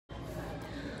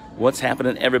What's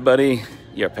happening, everybody?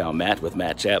 Your pal Matt with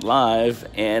MattChat Live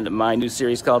and my new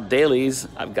series called Dailies.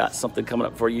 I've got something coming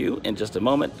up for you in just a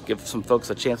moment. Give some folks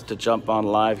a chance to jump on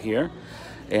live here.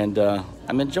 And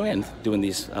I'm enjoying doing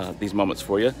these moments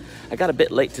for you. I got a bit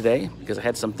late today because I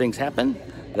had some things happen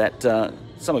that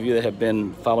some of you that have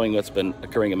been following what's been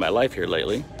occurring in my life here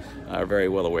lately are very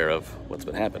well aware of what's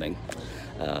been happening.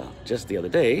 Just the other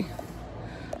day,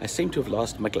 I seem to have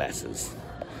lost my glasses.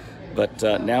 But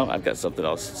now I've got something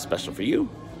else special for you,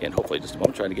 and hopefully in just a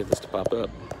moment, trying to get this to pop up.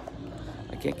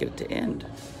 I can't get it to end.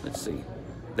 Let's see.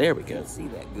 There we go. See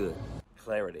that good.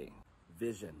 Clarity,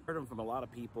 vision. Heard them from a lot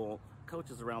of people,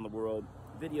 coaches around the world,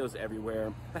 videos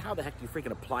everywhere. But how the heck do you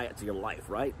freaking apply it to your life,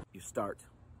 right? You start.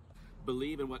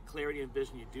 Believe in what clarity and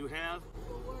vision you do have.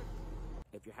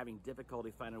 If you're having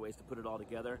difficulty finding ways to put it all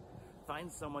together,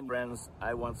 find someone, friends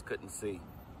I once couldn't see.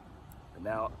 And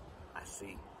now I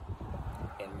see.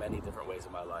 In many different ways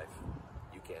in my life.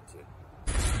 You can too.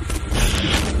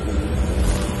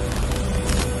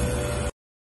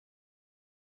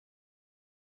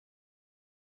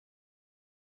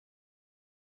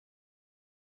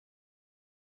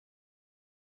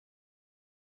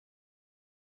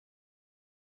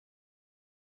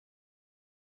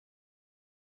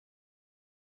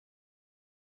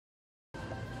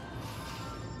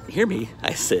 Hear me?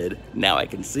 I said, now I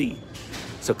can see.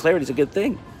 So clarity is a good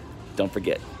thing. Don't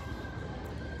forget,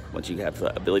 once you have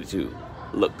the ability to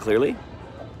look clearly,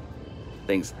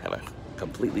 things have a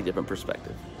completely different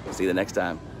perspective. See you the next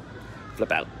time.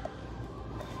 Flip out.